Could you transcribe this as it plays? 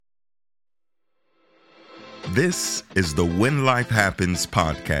This is the When Life Happens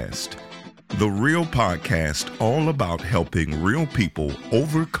podcast, the real podcast all about helping real people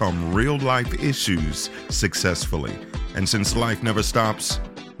overcome real life issues successfully. And since life never stops,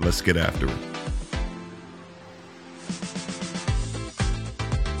 let's get after it.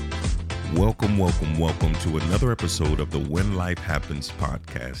 Welcome to another episode of the When Life Happens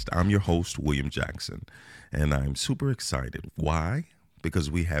podcast. I'm your host, William Jackson, and I'm super excited. Why?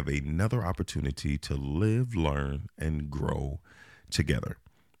 Because we have another opportunity to live, learn, and grow together.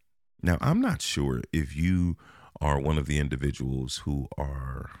 Now, I'm not sure if you are one of the individuals who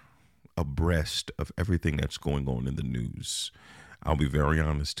are abreast of everything that's going on in the news. I'll be very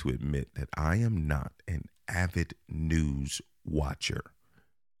honest to admit that I am not an avid news watcher.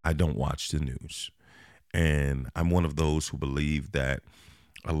 I don't watch the news. And I'm one of those who believe that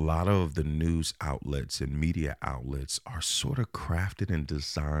a lot of the news outlets and media outlets are sort of crafted and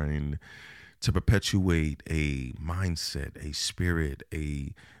designed to perpetuate a mindset, a spirit,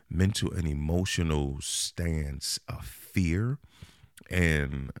 a mental and emotional stance of fear.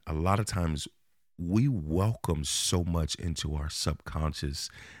 And a lot of times we welcome so much into our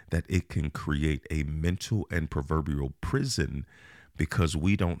subconscious that it can create a mental and proverbial prison because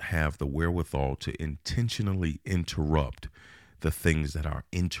we don't have the wherewithal to intentionally interrupt the things that are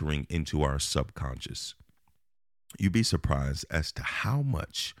entering into our subconscious. You'd be surprised as to how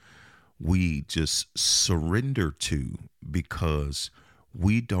much we just surrender to because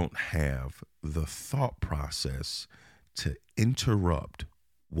we don't have the thought process to interrupt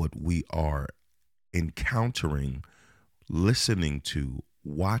what we are encountering, listening to,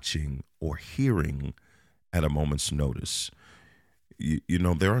 watching, or hearing at a moment's notice. You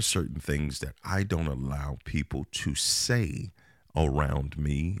know, there are certain things that I don't allow people to say around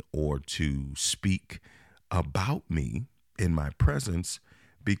me or to speak about me in my presence,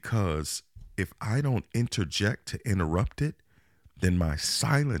 because if I don't interject to interrupt it, then my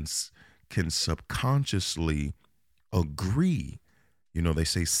silence can subconsciously agree. You know, they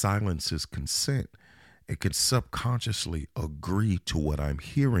say silence is consent. It can subconsciously agree to what I'm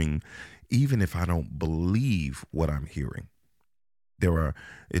hearing, even if I don't believe what I'm hearing.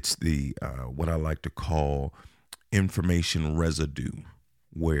 It's the what I like to call information residue,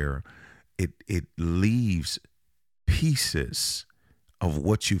 where it leaves pieces of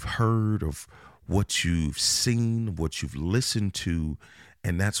what you've heard, of what you've seen, what you've listened to.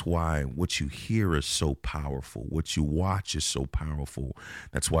 And that's why what you hear is so powerful. What you watch is so powerful.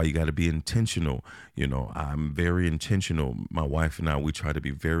 That's why you got to be intentional. You know, I'm very intentional. My wife and I, we try to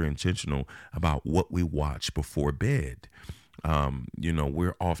be very intentional about what we watch before bed. You know,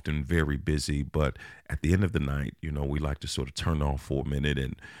 we're often very busy, but at the end of the night, you know, we like to sort of turn off for a minute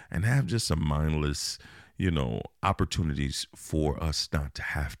and have just some mindless, you know, opportunities for us not to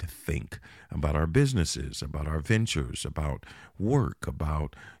have to think about our businesses, about our ventures, about work,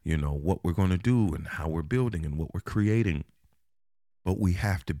 about, you know, what we're going to do and how we're building and what we're creating. But we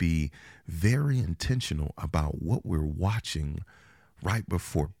have to be very intentional about what we're watching right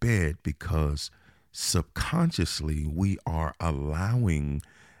before bed, because subconsciously we are allowing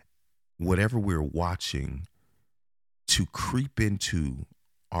whatever we're watching to creep into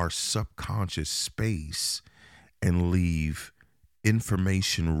our subconscious space and leave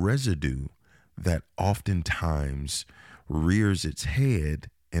information residue that oftentimes rears its head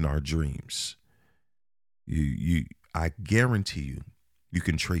in our dreams. I guarantee you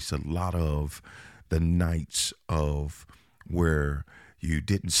can trace a lot of the nights of where you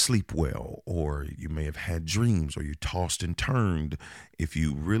didn't sleep well, or you may have had dreams, or you tossed and turned. If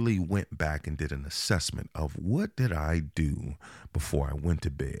you really went back and did an assessment of what did I do before I went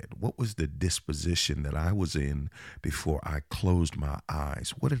to bed? What was the disposition that I was in before I closed my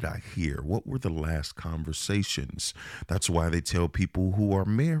eyes? What did I hear? What were the last conversations? That's why they tell people who are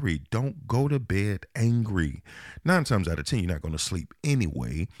married, don't go to bed angry. 9 times out of 10, you're not going to sleep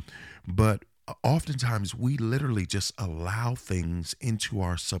anyway, but oftentimes we literally just allow things into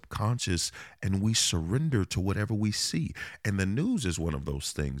our subconscious and we surrender to whatever we see. And the news is one of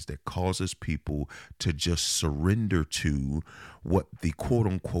those things that causes people to just surrender to what the quote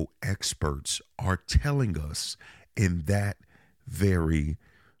unquote experts are telling us in that very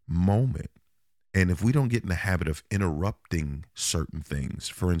moment. And if we don't get in the habit of interrupting certain things,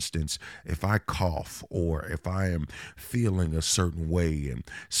 for instance, if I cough or if I am feeling a certain way and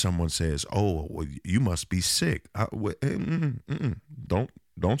someone says, "Oh, well, you must be sick," don't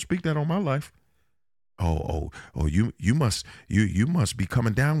speak that on my life. You must be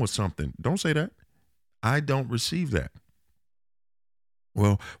coming down with something. Don't say that. I don't receive that.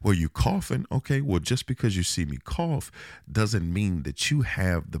 Well, were you coughing? Okay, well, just because you see me cough doesn't mean that you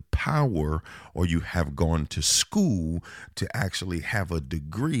have the power or you have gone to school to actually have a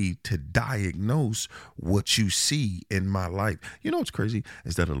degree to diagnose what you see in my life. You know what's crazy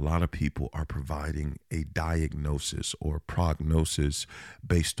is that a lot of people are providing a diagnosis or prognosis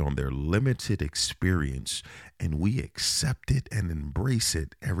based on their limited experience, and we accept it and embrace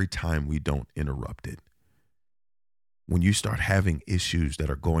it every time we don't interrupt it. When you start having issues that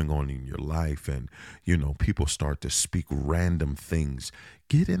are going on in your life and people start to speak random things,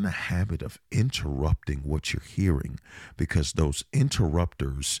 get in the habit of interrupting what you're hearing, because those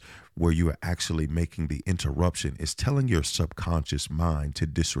interrupters where you are actually making the interruption is telling your subconscious mind to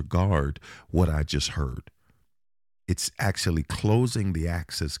disregard what I just heard. It's actually closing the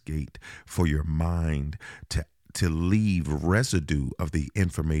access gate for your mind to leave residue of the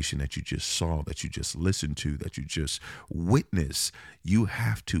information that you just saw, that you just listened to, that you just witnessed. You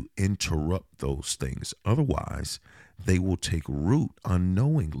have to interrupt those things. Otherwise, they will take root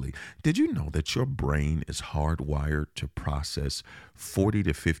unknowingly. Did you know that your brain is hardwired to process 40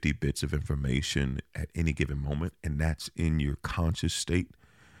 to 50 bits of information at any given moment, and that's in your conscious state?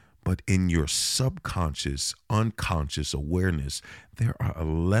 But in your subconscious, unconscious awareness, there are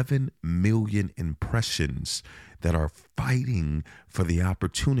 11 million impressions that are fighting for the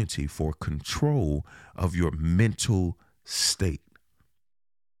opportunity for control of your mental state.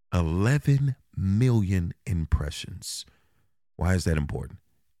 11 million impressions. Why is that important?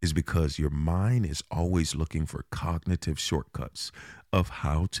 Is because your mind is always looking for cognitive shortcuts of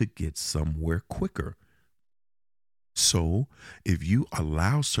how to get somewhere quicker. So, if you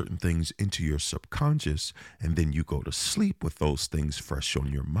allow certain things into your subconscious and then you go to sleep with those things fresh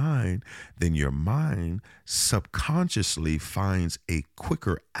on your mind, then your mind subconsciously finds a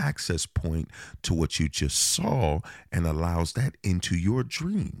quicker access point to what you just saw and allows that into your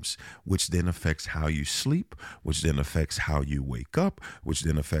dreams, which then affects how you sleep, which then affects how you wake up, which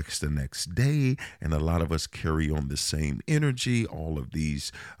then affects the next day. And a lot of us carry on the same energy, all of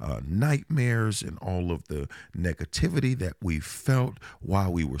these nightmares and all of the negativity that we felt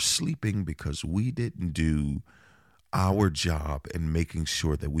while we were sleeping because we didn't do our job in making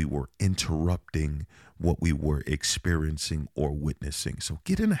sure that we were interrupting what we were experiencing or witnessing. So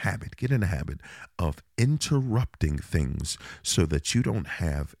get in a habit of interrupting things so that you don't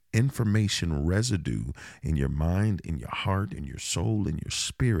have information residue in your mind, in your heart, in your soul, in your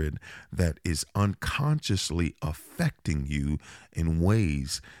spirit that is unconsciously affecting you in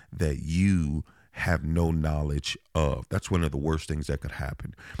ways that you have no knowledge of. That's one of the worst things that could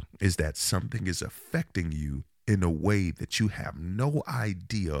happen, is that something is affecting you in a way that you have no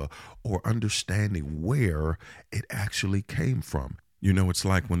idea or understanding where it actually came from. It's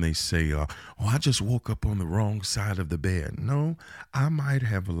like when they say, I just woke up on the wrong side of the bed. No, I might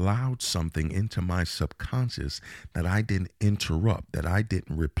have allowed something into my subconscious that I didn't interrupt, that I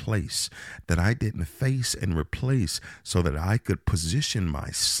didn't replace, that I didn't face and replace so that I could position my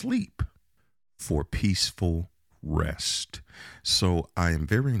sleep for peaceful rest. So I am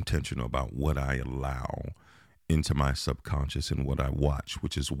very intentional about what I allow into my subconscious and what I watch,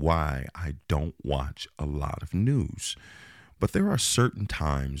 which is why I don't watch a lot of news. But there are certain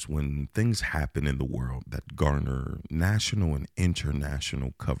times when things happen in the world that garner national and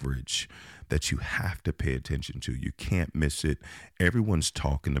international coverage that you have to pay attention to. You can't miss it. Everyone's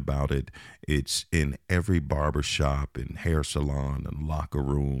talking about it. It's in every barbershop and hair salon and locker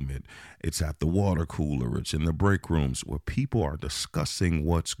room. It's at the water cooler. It's in the break rooms where people are discussing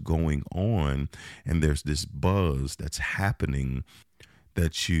what's going on. And there's this buzz that's happening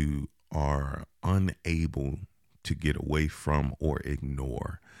that you are unable to get away from or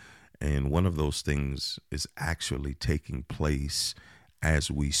ignore. And one of those things is actually taking place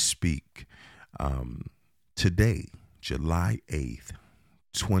as we speak. Today, July 8th,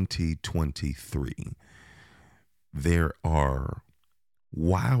 2023, there are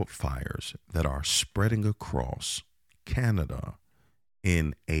wildfires that are spreading across Canada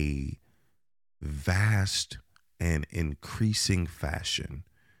in a vast and increasing fashion.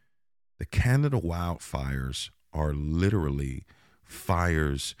 The Canada wildfires are literally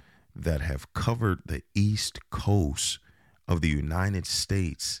fires that have covered the east coast of the United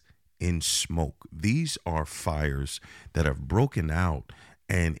States in smoke. These are fires that have broken out,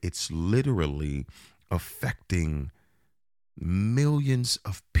 and it's literally affecting millions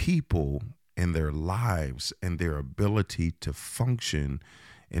of people and their lives and their ability to function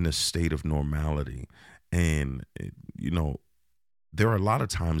in a state of normality. And, there are a lot of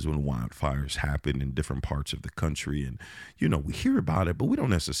times when wildfires happen in different parts of the country, and we hear about it, but we don't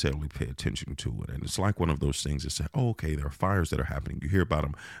necessarily pay attention to it. And it's like one of those things that say, oh, okay, there are fires that are happening. You hear about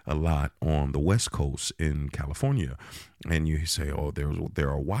them a lot on the West Coast in California, and you say, oh, there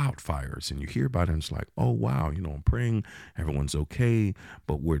are wildfires, and you hear about it, and it's like, oh wow, I'm praying everyone's okay,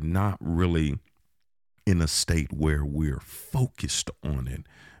 but we're not really in a state where we're focused on it,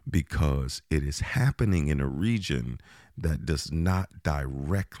 because it is happening in a region that does not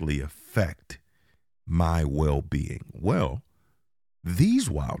directly affect my well-being. Well, these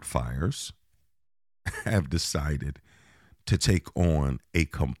wildfires have decided to take on a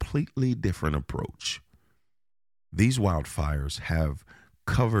completely different approach. These wildfires have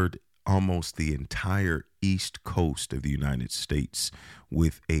covered almost the entire east coast of the United States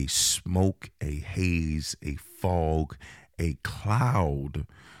with a smoke, a haze, a fog, a cloud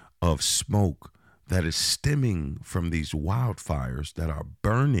of smoke that is stemming from these wildfires that are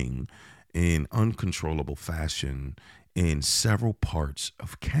burning in uncontrollable fashion in several parts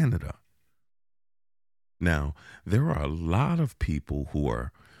of Canada. Now, there are a lot of people who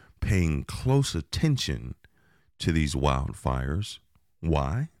are paying close attention to these wildfires.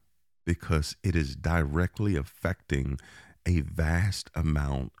 Why? Because it is directly affecting a vast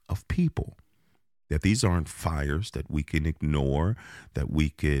amount of people. That these aren't fires that we can ignore, that we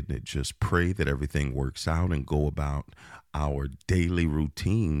could just pray that everything works out and go about our daily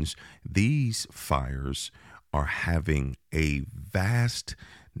routines. These fires are having a vast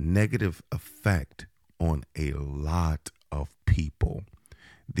negative effect on a lot of people.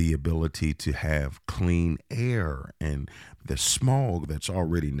 The ability to have clean air and the smog that's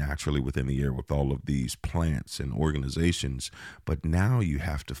already naturally within the air with all of these plants and organizations. But now you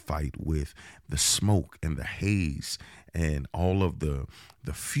have to fight with the smoke and the haze and all of the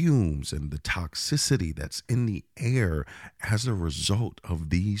fumes and the toxicity that's in the air as a result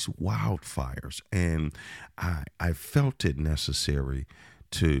of these wildfires. And I felt it necessary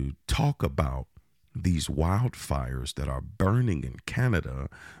to talk about these wildfires that are burning in Canada,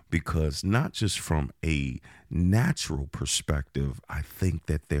 because not just from a natural perspective, I think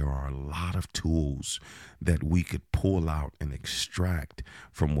that there are a lot of tools that we could pull out and extract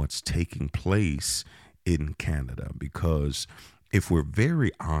from what's taking place in Canada. Because if we're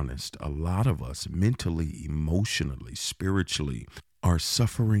very honest, a lot of us mentally, emotionally, spiritually are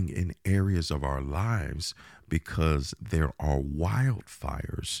suffering in areas of our lives because there are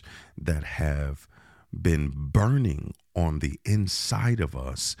wildfires that have been burning on the inside of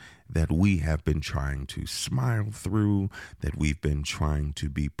us, that we have been trying to smile through, that we've been trying to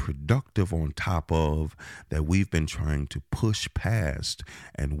be productive on top of, that we've been trying to push past.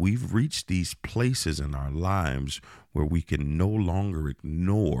 And we've reached these places in our lives where we can no longer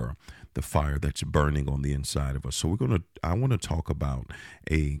ignore the fire that's burning on the inside of us. So I want to talk about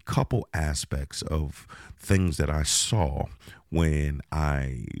a couple aspects of things that I saw when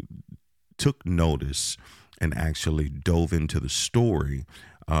I took notice and actually dove into the story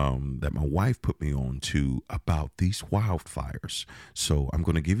that my wife put me on to about these wildfires. So I'm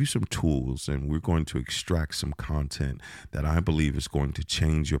going to give you some tools, and we're going to extract some content that I believe is going to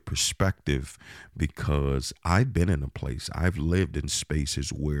change your perspective, because I've been in a place, I've lived in spaces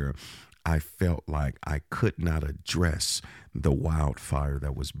where I felt like I could not address the wildfire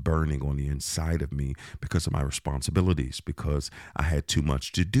that was burning on the inside of me because of my responsibilities, because I had too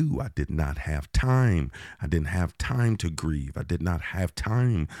much to do. I did not have time. I didn't have time to grieve. I did not have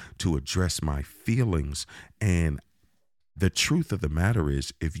time to address my feelings. And the truth of the matter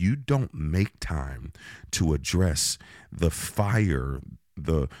is, if you don't make time to address the fire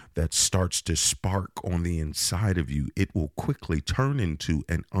that starts to spark on the inside of you, it will quickly turn into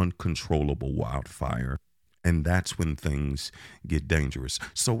an uncontrollable wildfire. And that's when things get dangerous.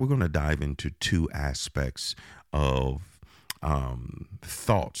 So we're going to dive into two aspects of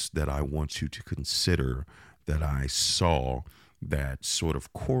thoughts that I want you to consider, that I saw that sort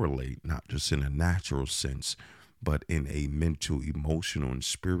of correlate, not just in a natural sense, but in a mental, emotional, and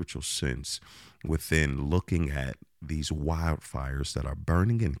spiritual sense, within looking at these wildfires that are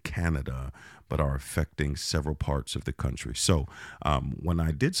burning in Canada, but are affecting several parts of the country. So when I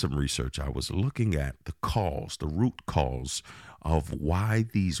did some research, I was looking at the root cause of why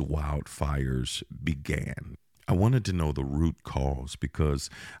these wildfires began. I wanted to know the root cause, because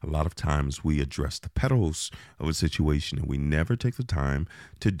a lot of times we address the petals of a situation and we never take the time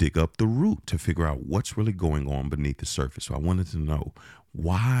to dig up the root to figure out what's really going on beneath the surface. So I wanted to know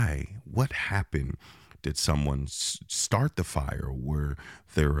why, what happened. Did someone start the fire? Were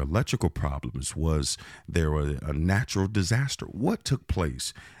there electrical problems? Was there a natural disaster? What took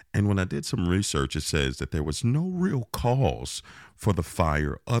place? And when I did some research, it says that there was no real cause for the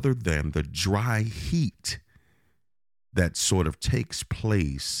fire other than the dry heat that sort of takes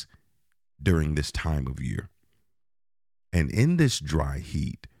place during this time of year. And in this dry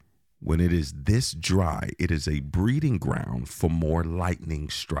heat, when it is this dry, it is a breeding ground for more lightning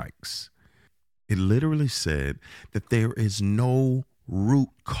strikes. It literally said that there is no root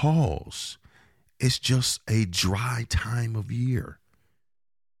cause. It's just a dry time of year.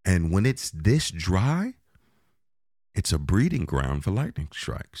 And when it's this dry, it's a breeding ground for lightning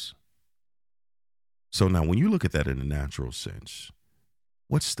strikes. So now when you look at that in a natural sense,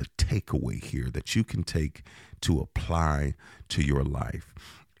 what's the takeaway here that you can take to apply to your life?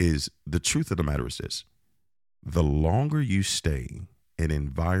 Is the truth of the matter is this: the longer you stay in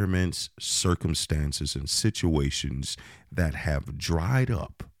environments, circumstances, and situations that have dried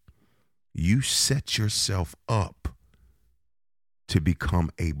up, you set yourself up to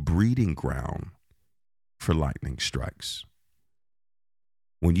become a breeding ground for lightning strikes.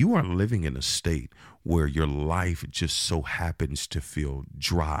 When you are living in a state where your life just so happens to feel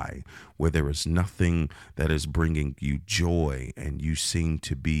dry, where there is nothing that is bringing you joy, and you seem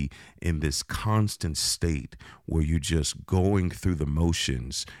to be in this constant state where you're just going through the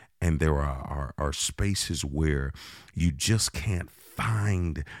motions, and there are spaces where you just can't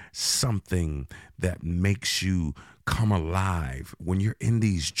find something that makes you come alive, when you're in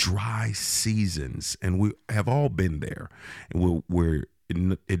these dry seasons, and we have all been there, and we're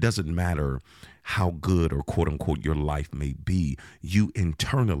it doesn't matter how good or quote unquote your life may be, you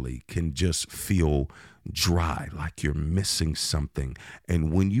internally can just feel dry, like you're missing something.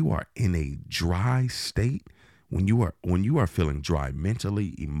 And when you are in a dry state, when you are feeling dry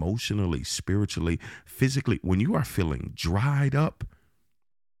mentally, emotionally, spiritually, physically, when you are feeling dried up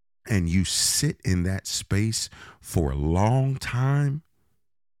and you sit in that space for a long time,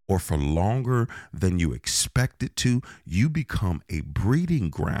 or for longer than you expect it to, you become a breeding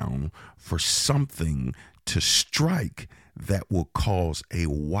ground for something to strike that will cause a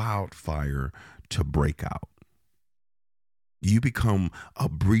wildfire to break out. You become a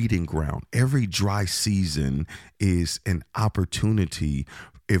breeding ground. Every dry season is an opportunity,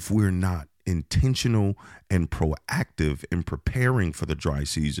 if we're not intentional and proactive in preparing for the dry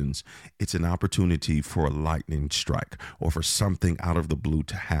seasons, it's an opportunity for a lightning strike, or for something out of the blue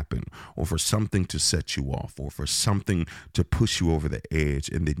to happen, or for something to set you off, or for something to push you over the edge.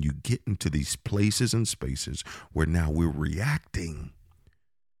 And then you get into these places and spaces where now we're reacting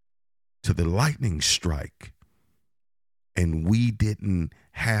to the lightning strike, and we didn't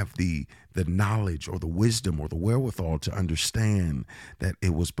have the knowledge or the wisdom or the wherewithal to understand that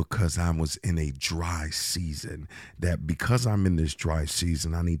it was because I was in a dry season, that because I'm in this dry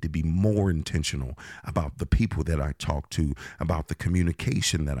season, I need to be more intentional about the people that I talk to, about the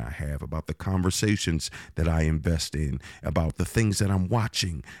communication that I have, about the conversations that I invest in, about the things that I'm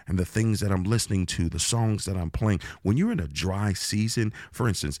watching and the things that I'm listening to, the songs that I'm playing. When you're in a dry season, for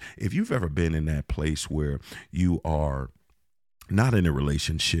instance, if you've ever been in that place where you are not in a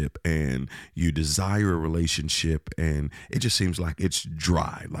relationship and you desire a relationship and it just seems like it's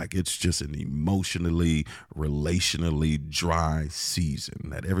dry, like it's just an emotionally, relationally dry season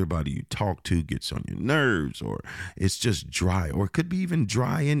that everybody you talk to gets on your nerves, or it's just dry, or it could be even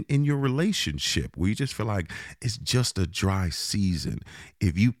dry in your relationship where you just feel like it's just a dry season.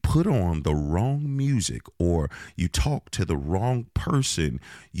 If you put on the wrong music or you talk to the wrong person,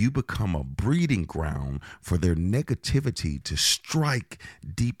 you become a breeding ground for their negativity to strike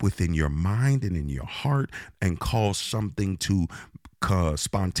deep within your mind and in your heart and cause something to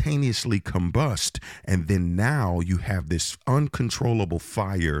spontaneously combust. And then now you have this uncontrollable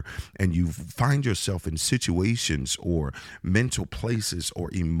fire, and you find yourself in situations or mental places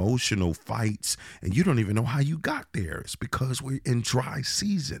or emotional fights, and you don't even know how you got there. It's because we're in dry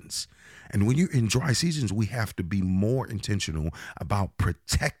seasons. And when you're in dry seasons, we have to be more intentional about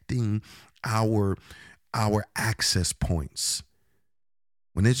protecting our access points.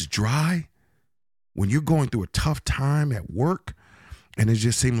 When it's dry, when you're going through a tough time at work, and it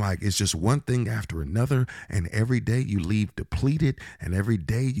just seems like it's just one thing after another, and every day you leave depleted, and every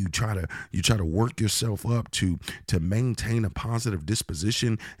day you try to work yourself up to maintain a positive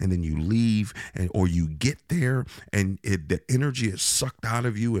disposition, and then you leave, or you get there and the energy is sucked out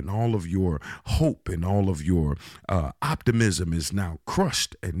of you, and all of your hope and all of your optimism is now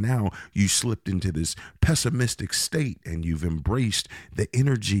crushed, and now you slipped into this pessimistic state, and you've embraced the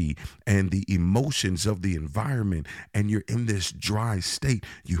energy and the emotions of the environment, and you're in this dry state.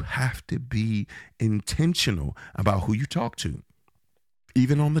 You have to be intentional about who you talk to.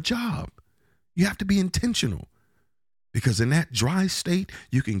 Even on the job, you have to be intentional. Because in that dry state,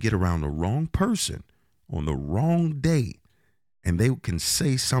 you can get around the wrong person on the wrong day, and they can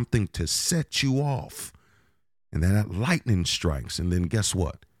say something to set you off. And then that lightning strikes. And then guess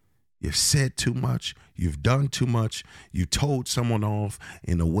what? You've said too much. You've done too much. You told someone off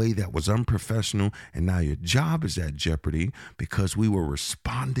in a way that was unprofessional. And now your job is at jeopardy because we were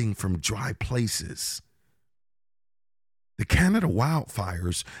responding from dry places. The Canada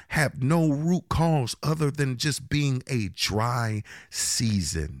wildfires have no root cause other than just being a dry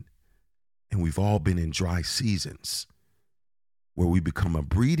season. And we've all been in dry seasons where we become a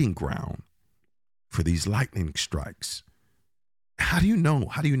breeding ground for these lightning strikes. How do you know?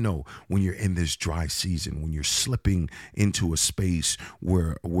 How do you know when you're in this dry season, when you're slipping into a space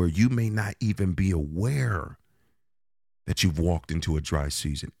where you may not even be aware that you've walked into a dry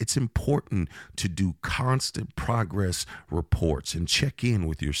season? It's important to do constant progress reports and check in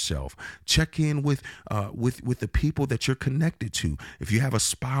with yourself. Check in with the people that you're connected to. If you have a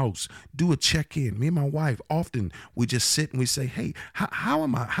spouse, do a check-in. Me and my wife, often we just sit and we say, "Hey, how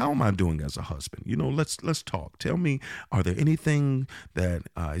am I doing as a husband? You know, let's talk. Tell me, is there anything that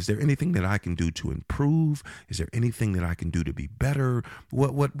I can do to improve? Is there anything that I can do to be better?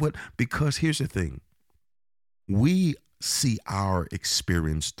 What? Because here's the thing. We see our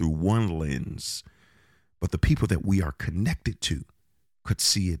experience through one lens, but the people that we are connected to could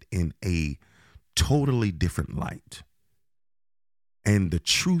see it in a totally different light. And the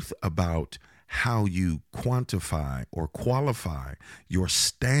truth about how you quantify or qualify your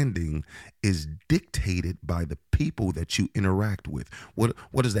standing is dictated by the people that you interact with. What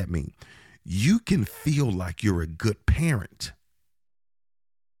does that mean? You can feel like you're a good parent,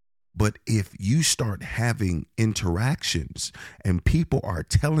 but if you start having interactions and people are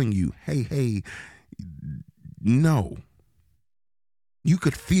telling you, hey, no, you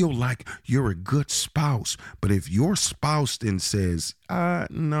could feel like you're a good spouse. But if your spouse then says,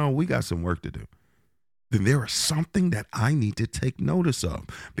 no, we got some work to do, then there is something that I need to take notice of,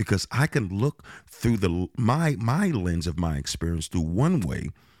 because I can look through my lens of my experience through one way,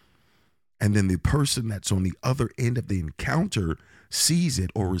 and then the person that's on the other end of the encounter sees it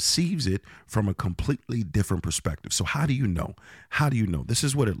or receives it from a completely different perspective. So how do you know? How do you know? This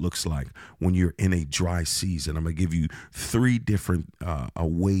is what it looks like when you're in a dry season. I'm going to give you 3 different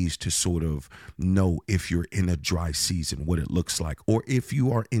ways to sort of know if you're in a dry season, what it looks like, or if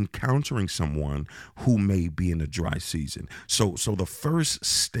you are encountering someone who may be in a dry season. So the first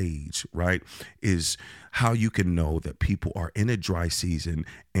stage, right, is how you can know that people are in a dry season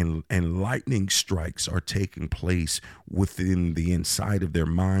and lightning strikes are taking place within the inside of their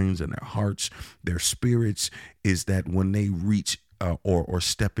minds and their hearts, their spirits, is that when they reach or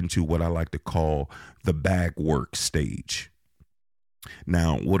step into what I like to call the bag work stage.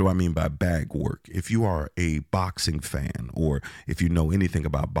 Now, what do I mean by bag work? If you are a boxing fan, or if you know anything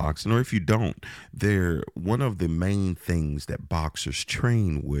about boxing, or if you don't, one of the main things that boxers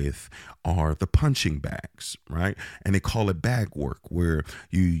train with are the punching bags, right? And they call it bag work, where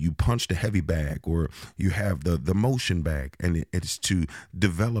you punch the heavy bag, or you have the motion bag, and it's to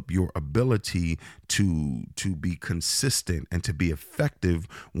develop your ability to be consistent and to be effective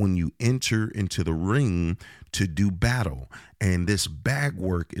when you enter into the ring to do battle. And this bag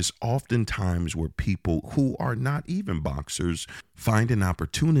work is oftentimes where people who are not even boxers find an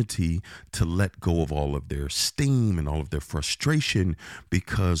opportunity to let go of all of their steam and all of their frustration,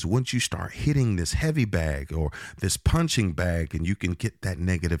 because once you start hitting this heavy bag or this punching bag and you can get that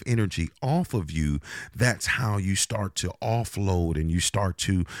negative energy off of you, that's how you start to offload and you start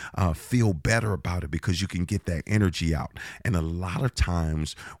to feel better about it, because you can get that energy out. And a lot of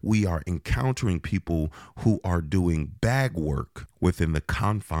times we are encountering people who are doing bag work within the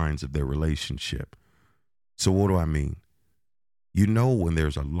confines of their relationship. So what do I mean? You know when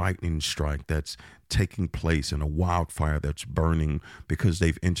there's a lightning strike that's taking place and a wildfire that's burning because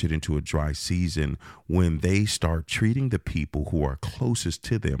they've entered into a dry season, when they start treating the people who are closest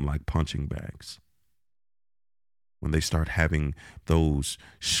to them like punching bags. When they start having those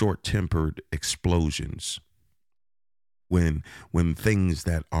short-tempered explosions. When things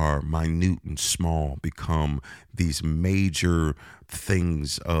that are minute and small become these major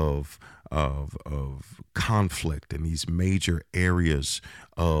things of conflict, and these major areas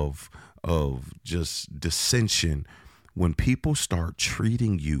of just dissension, when people start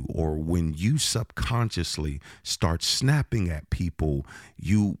treating you, or when you subconsciously start snapping at people,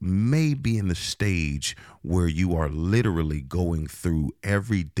 you may be in the stage where you are literally going through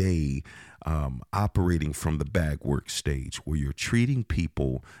every day operating from the bag work stage, where you're treating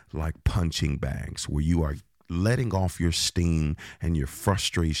people like punching bags, where you are letting off your steam and your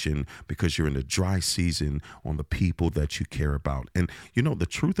frustration because you're in a dry season on the people that you care about. And the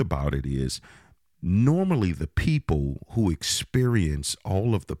truth about it is, normally the people who experience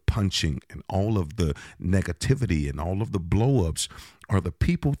all of the punching and all of the negativity and all of the blow-ups are the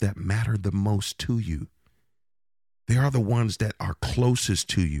people that matter the most to you. They are the ones that are closest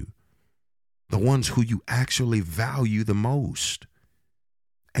to you, the ones who you actually value the most.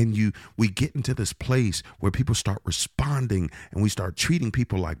 And we get into this place where people start responding and we start treating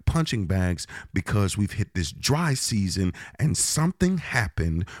people like punching bags because we've hit this dry season and something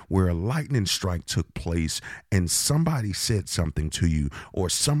happened where a lightning strike took place and somebody said something to you, or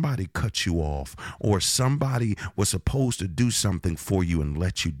somebody cut you off, or somebody was supposed to do something for you and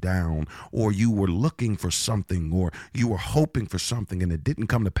let you down, or you were looking for something, or you were hoping for something and it didn't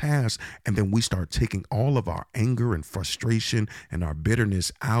come to pass. And then we start taking all of our anger and frustration and our bitterness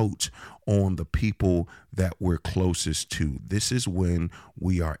out on the people that we're closest to. This is when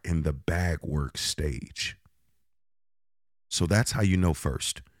we are in the bag work stage. So that's how you know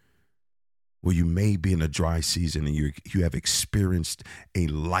first. Well, you may be in a dry season and you have experienced a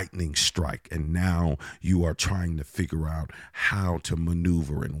lightning strike, and now you are trying to figure out how to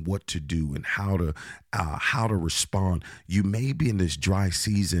maneuver and what to do and how to respond. You may be in this dry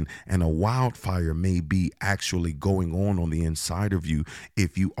season and a wildfire may be actually going on the inside of you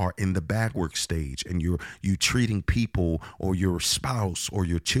if you are in the bag work stage and you treating people or your spouse or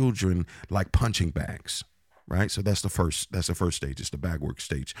your children like punching bags. Right? So that's the first stage. It's the bag work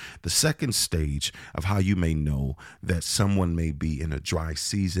stage. The second stage of how you may know that someone may be in a dry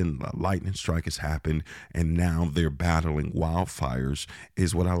season, a lightning strike has happened, and now they're battling wildfires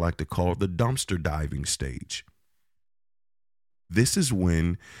is what I like to call the dumpster diving stage. This is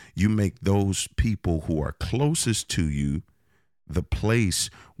when you make those people who are closest to you the place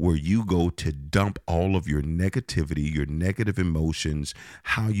where you go to dump all of your negativity, your negative emotions,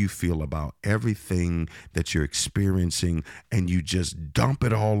 how you feel about everything that you're experiencing, and you just dump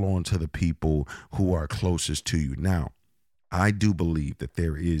it all onto the people who are closest to you. Now, I do believe that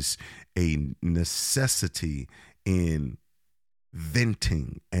there is a necessity in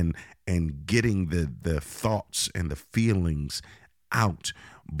venting and getting the thoughts and the feelings out.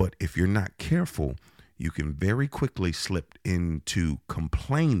 But if you're not careful, you can very quickly slip into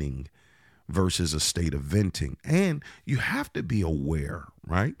complaining versus a state of venting. And you have to be aware,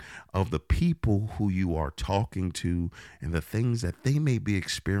 right, of the people who you are talking to and the things that they may be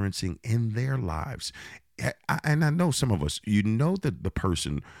experiencing in their lives. And I know some of us, that the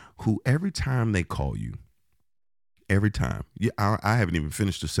person who every time they call you, I haven't even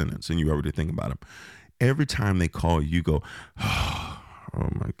finished the sentence and you already think about them. Every time they call you, you go, oh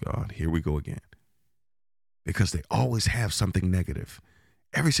my God, here we go again. Because they always have something negative.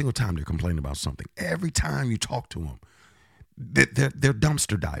 Every single time they're complaining about something. Every time you talk to them, they're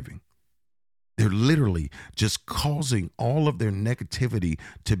dumpster diving. They're literally just causing all of their negativity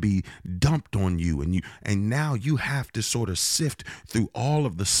to be dumped on you. And now you have to sort of sift through all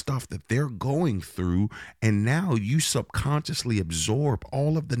of the stuff that they're going through. And now you subconsciously absorb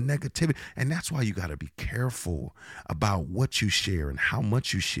all of the negativity. And that's why you got to be careful about what you share and how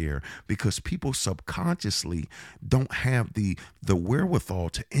much you share, because people subconsciously don't have the wherewithal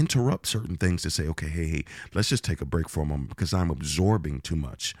to interrupt certain things to say, okay, hey, let's just take a break for a moment because I'm absorbing too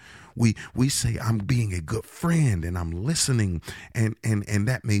much. We say I'm being a good friend and I'm listening, and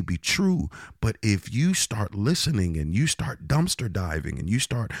that may be true. But if you start listening and you start dumpster diving and you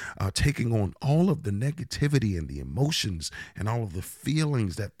start taking on all of the negativity and the emotions and all of the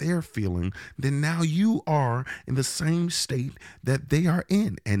feelings that they're feeling, then now you are in the same state that they are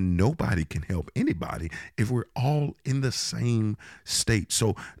in, and nobody can help anybody if we're all in the same state.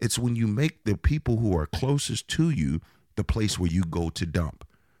 So it's when you make the people who are closest to you the place where you go to dump.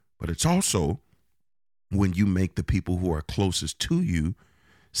 But it's also when you make the people who are closest to you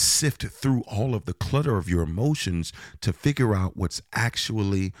sift through all of the clutter of your emotions to figure out what's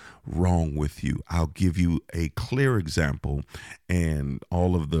actually wrong with you. I'll give you a clear example, and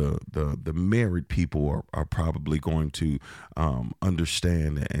all of the married people are probably going to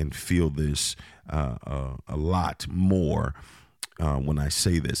understand and feel this a lot more when I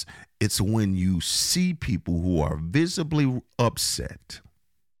say this. It's when you see people who are visibly upset.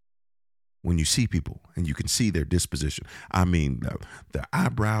 When you see people and you can see their disposition, I mean, their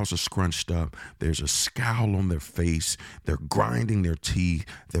eyebrows are scrunched up. There's a scowl on their face. They're grinding their teeth.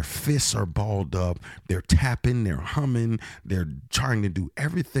 Their fists are balled up. They're tapping. They're humming. They're trying to do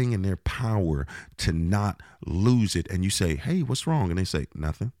everything in their power to not lose it. And you say, hey, what's wrong? And they say,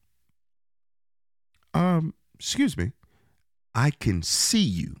 nothing. Excuse me. I can see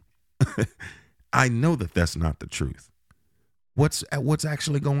you. I know that that's not the truth. What's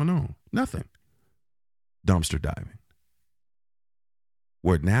actually going on? Nothing. Dumpster diving.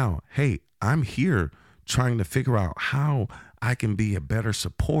 Where now, hey, I'm here trying to figure out how I can be a better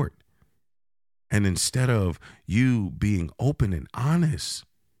support. And instead of you being open and honest,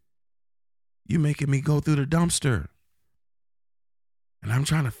 you making me go through the dumpster. And I'm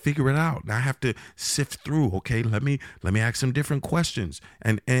trying to figure it out. And I have to sift through. Okay, let me ask some different questions.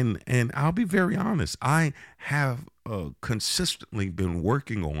 And I'll be very honest. I have consistently been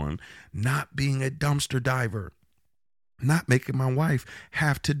working on not being a dumpster diver, not making my wife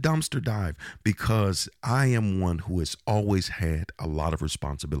have to dumpster dive, because I am one who has always had a lot of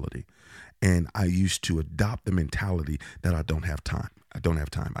responsibility. And I used to adopt the mentality that I don't have time. I don't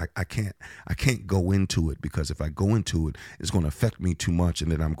have time. I can't go into it, because if I go into it, it's going to affect me too much,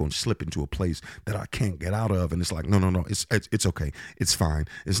 and then I'm going to slip into a place that I can't get out of. And it's like, no, it's okay, it's fine,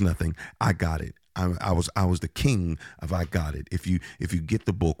 it's nothing. I got it. I was the king of I got it. If you get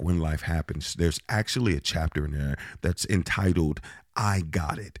the book When Life Happens, there's actually a chapter in there that's entitled I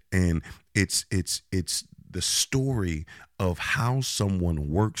Got It, and it's the story of how someone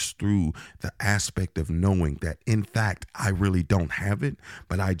works through the aspect of knowing that, in fact, I really don't have it,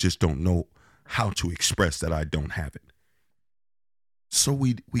 but I just don't know how to express that I don't have it. So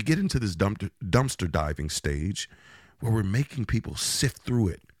we get into this dumpster diving stage where we're making people sift through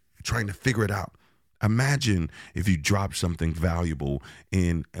it, trying to figure it out. Imagine if you dropped something valuable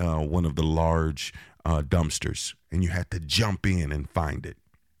in one of the large dumpsters and you had to jump in and find it.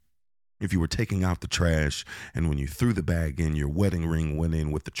 If you were taking out the trash, and when you threw the bag in, your wedding ring went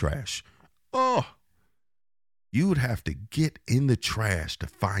in with the trash. Oh, you would have to get in the trash to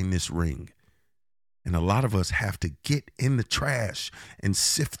find this ring. And a lot of us have to get in the trash and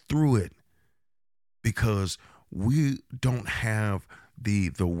sift through it, because we don't have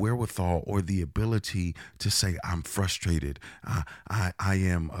the wherewithal or the ability to say, I'm frustrated. I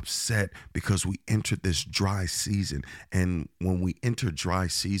am upset, because we entered this dry season. And when we enter dry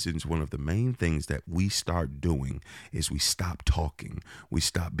seasons, one of the main things that we start doing is we stop talking. We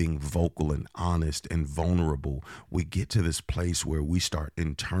stop being vocal and honest and vulnerable. We get to this place where we start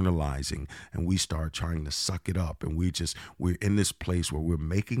internalizing, and we start trying to suck it up. And we're in this place where we're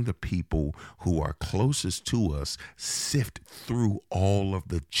making the people who are closest to us sift through all of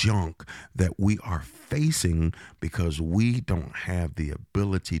the junk that we are facing, because we don't have the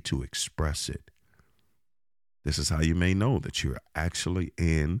ability to express it. This is how you may know that you're actually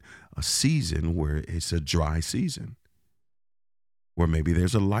in a season where it's a dry season, where maybe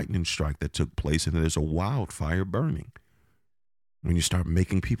there's a lightning strike that took place and there's a wildfire burning. When you start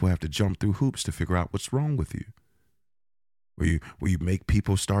making people have to jump through hoops to figure out what's wrong with you. Where you make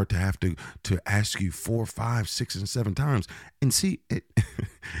people start to have to ask you 4, 5, 6, and 7 times. And see it.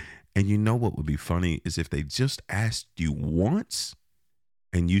 And you know what would be funny is if they just asked you once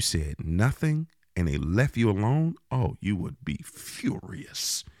and you said nothing and they left you alone. Oh, you would be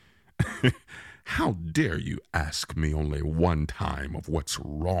furious. How dare you ask me only one time of what's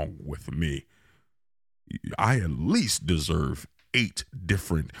wrong with me? I at least deserve 8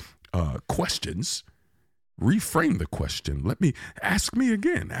 different questions. Reframe the question. Ask me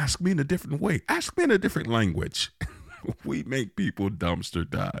again. Ask me in a different way. Ask me in a different language. We make people dumpster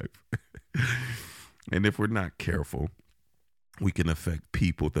dive. And if we're not careful, we can affect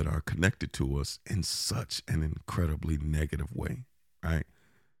people that are connected to us in such an incredibly negative way, right?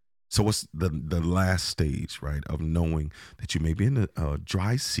 So what's the last stage, right, of knowing that you may be in a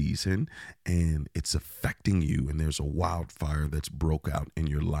dry season and it's affecting you, and there's a wildfire that's broke out in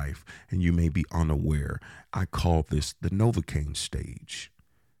your life and you may be unaware? I call this the Novocaine stage.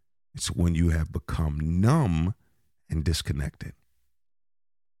 It's when you have become numb and disconnected.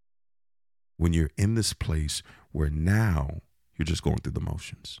 When you're in this place where now you're just going through the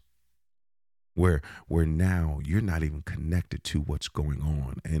motions. Where now you're not even connected to what's going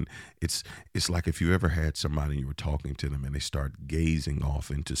on. And it's like if you ever had somebody and you were talking to them and they start gazing off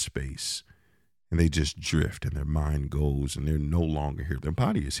into space and they just drift and their mind goes and they're no longer here. Their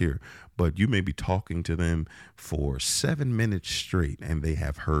body is here, but you may be talking to them for 7 minutes straight and they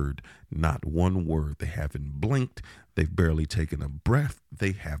have heard not one word. They haven't blinked. They've barely taken a breath.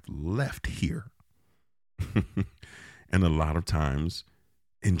 They have left here. And a lot of times,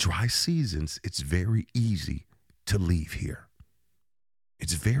 in dry seasons, it's very easy to leave here.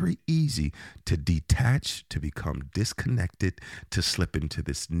 It's very easy to detach, to become disconnected, to slip into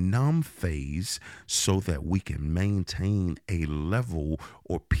this numb phase so that we can maintain a level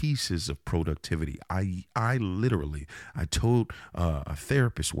or pieces of productivity. I literally, I told a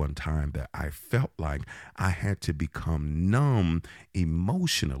therapist one time that I felt like I had to become numb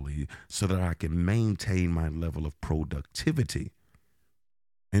emotionally so that I can maintain my level of productivity.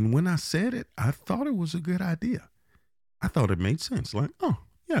 And when I said it, I thought it was a good idea. I thought it made sense. Like, oh,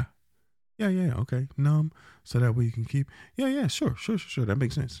 yeah, yeah, okay. Numb, so that way you can keep. Yeah, sure. That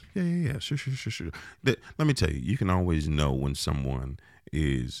makes sense. Yeah. Sure. Let me tell you, you can always know when someone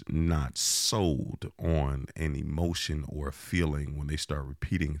is not sold on an emotion or a feeling when they start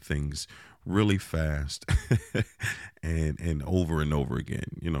repeating things really fast and over and over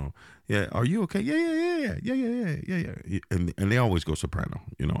again. Yeah. Are you okay? Yeah. And they always go soprano.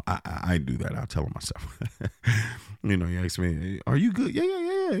 I do that. I'll tell them myself. You ask me, are you good? Yeah.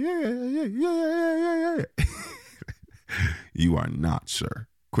 You are not, sir.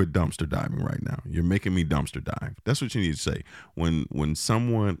 Quit dumpster diving right now. You're making me dumpster dive. That's what you need to say when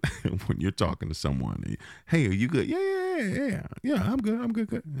someone when you're talking to someone. Hey, are you good? Yeah. I'm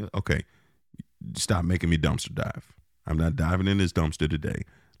good. Okay, stop making me dumpster dive. I'm not diving in this dumpster today.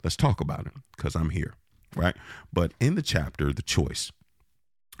 Let's talk about it because I'm here, right? But in the chapter, The Choice,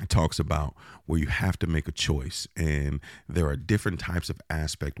 it talks about where you have to make a choice, and there are different types of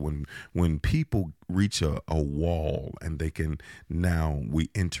aspect when people reach a wall, and we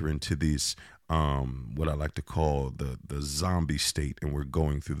enter into this what I like to call the zombie state, and we're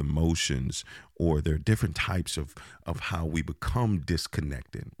going through the motions, or there are different types of how we become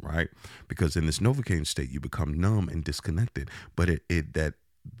disconnected, right? Because in this Novocaine state, you become numb and disconnected, but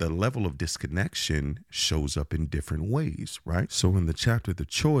the level of disconnection shows up in different ways, right? So in the chapter, The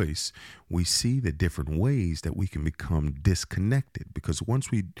Choice, we see the different ways that we can become disconnected, because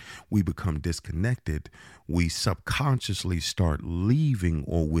once we become disconnected, we subconsciously start leaving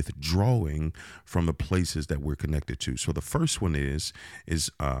or withdrawing from the places that we're connected to. So the first one is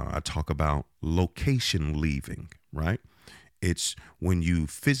I talk about location leaving, right? It's when you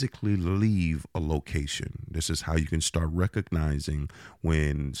physically leave a location. This is how you can start recognizing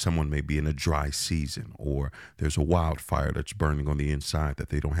when someone may be in a dry season, or there's a wildfire that's burning on the inside that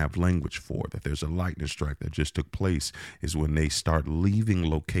they don't have language for, that there's a lightning strike that just took place, is when they start leaving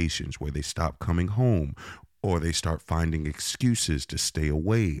locations, where they stop coming home, or they start finding excuses to stay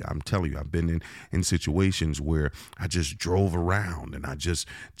away. I'm telling you, I've been in situations where I just drove around and I just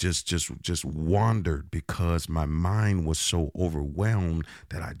wandered because my mind was so overwhelmed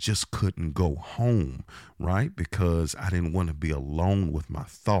that I just couldn't go home, right? Because I didn't want to be alone with my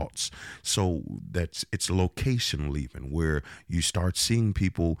thoughts. So it's location leaving, where you start seeing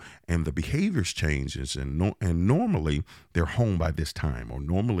people and the behaviors changes, and normally they're home by this time, or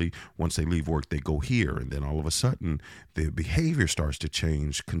normally once they leave work they go here, and then all of a sudden the behavior starts to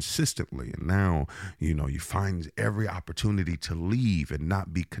change consistently, and now you find every opportunity to leave and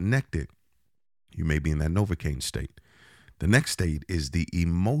not be connected. You may be in that Novocaine state. The next state is the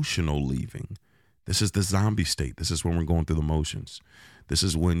emotional leaving. This is the zombie state. This is when we're going through the motions. This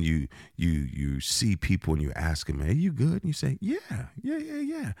is when you see people and you ask them, "Hey, you good?" And you say,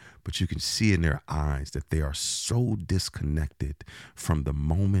 "Yeah." But you can see in their eyes that they are so disconnected from the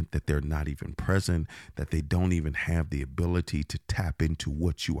moment, that they're not even present, that they don't even have the ability to tap into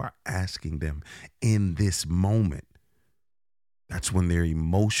what you are asking them in this moment. That's when they're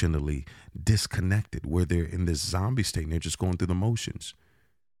emotionally disconnected, where they're in this zombie state and they're just going through the motions.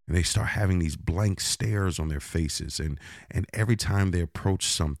 And they start having these blank stares on their faces, and every time they approach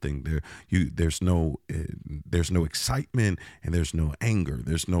something, there's no excitement and there's no anger.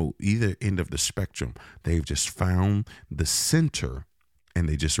 There's no either end of the spectrum. They've just found the center, and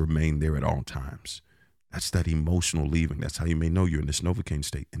they just remain there at all times. That's that emotional leaving. That's how you may know you're in this Novocaine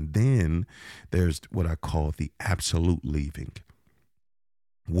state. And then there's what I call the absolute leaving,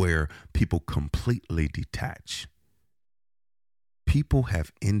 where people completely detach. People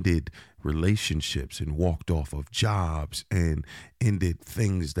have ended relationships and walked off of jobs and ended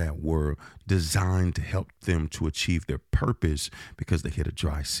things that were designed to help them to achieve their purpose, because they hit a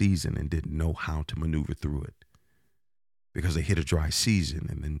dry season and didn't know how to maneuver through it. Because they hit a dry season,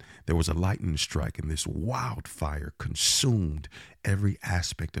 and then there was a lightning strike, and this wildfire consumed every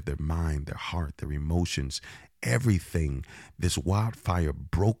aspect of their mind, their heart, their emotions, everything. This wildfire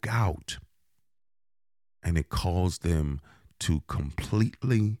broke out, and it caused them to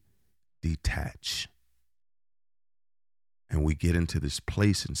completely detach. And we get into this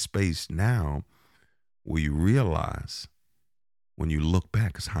place and space now where you realize when you look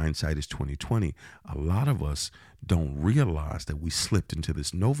back, because hindsight is 20/20, a lot of us don't realize that we slipped into this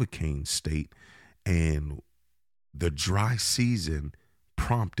Novocaine state, and the dry season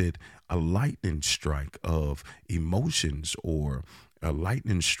prompted a lightning strike of emotions or a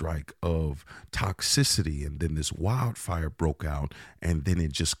lightning strike of toxicity. And then this wildfire broke out, and then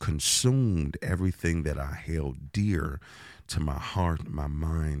it just consumed everything that I held dear to my heart, my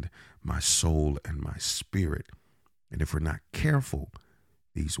mind, my soul, and my spirit. And if we're not careful,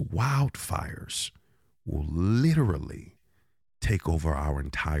 these wildfires will literally take over our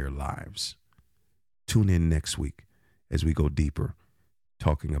entire lives. Tune in next week as we go deeper,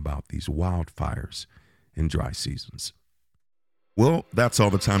 talking about these wildfires and dry seasons. Well, that's all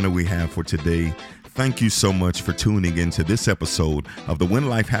the time that we have for today. Thank you so much for tuning into this episode of the When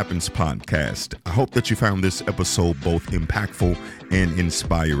Life Happens podcast. I hope that you found this episode both impactful and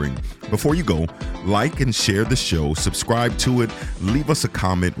inspiring. Before you go, like and share the show, subscribe to it, leave us a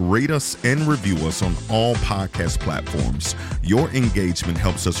comment, rate us, and review us on all podcast platforms. Your engagement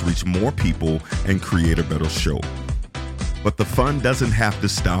helps us reach more people and create a better show. But the fun doesn't have to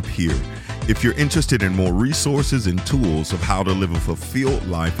stop here. If you're interested in more resources and tools of how to live a fulfilled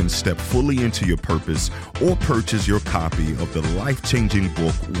life and step fully into your purpose, or purchase your copy of the life-changing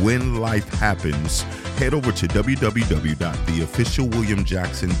book, When Life Happens, head over to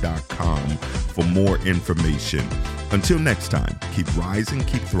www.theofficialwilliamjackson.com for more information. Until next time, keep rising,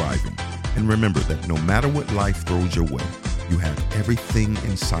 keep thriving, and remember that no matter what life throws your way, you have everything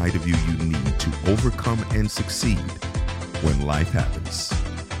inside of you you need to overcome and succeed when life happens.